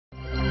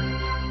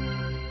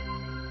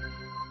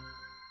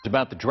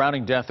About the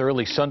drowning death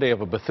early Sunday of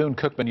a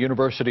Bethune-Cookman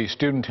University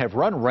student have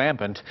run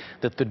rampant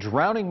that the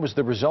drowning was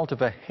the result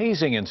of a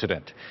hazing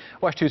incident.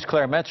 WESH 2's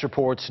Claire Metz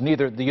reports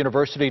neither the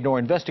university nor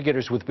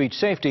investigators with beach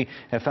safety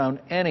have found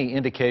any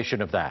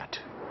indication of that.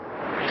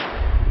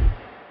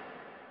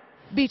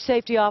 Beach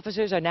safety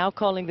officers are now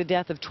calling the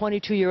death of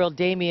 22-year-old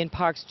Damian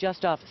Parks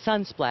just off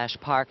Sunsplash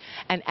Park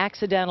an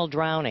accidental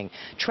drowning.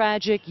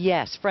 Tragic,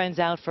 yes, friends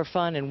out for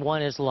fun and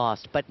one is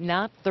lost, but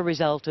not the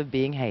result of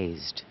being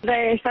hazed.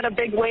 They said a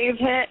big wave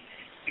hit,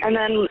 and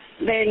then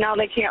now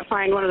they can't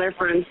find one of their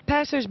friends.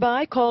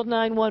 Passers-by called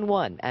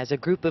 911 as a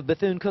group of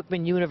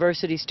Bethune-Cookman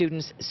University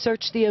students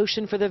searched the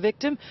ocean for the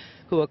victim,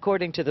 who,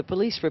 according to the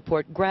police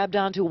report, grabbed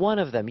onto one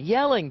of them,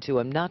 yelling to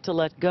him not to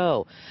let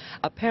go.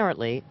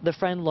 Apparently, the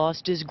friend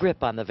lost his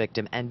grip on the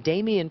victim, and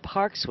Damian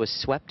Parks was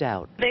swept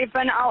out. They've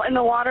been out in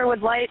the water with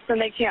lights, and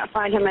they can't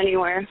find him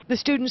anywhere. The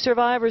student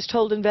survivors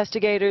told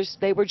investigators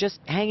they were just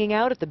hanging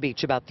out at the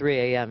beach about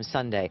 3 a.m.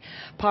 Sunday.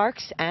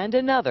 Parks and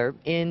another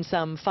in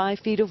some 5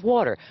 feet of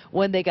water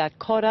when they got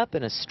caught up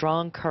in a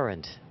strong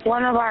current.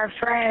 One of our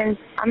friends,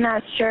 I'm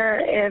not sure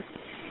if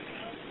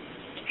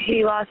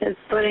he lost his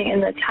footing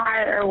in the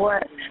tide or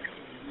what,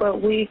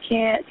 but we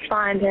can't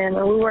find him.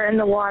 And we were in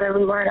the water,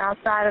 we weren't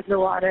outside of the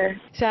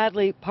water.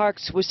 Sadly,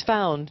 Parks was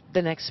found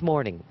the next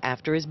morning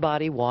after his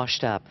body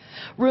washed up.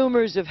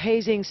 Rumors of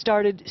hazing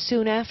started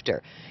soon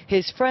after.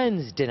 His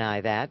friends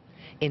deny that.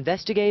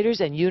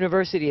 Investigators and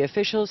university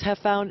officials have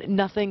found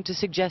nothing to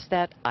suggest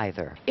that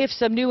either. If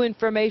some new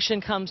information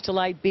comes to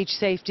light, beach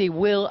safety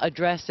will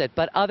address it,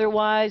 but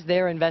otherwise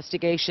their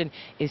investigation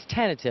is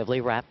tentatively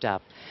wrapped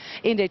up.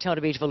 In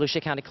Daytona Beach,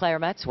 Volusia County, Claire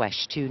Metz,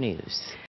 WESH 2 News.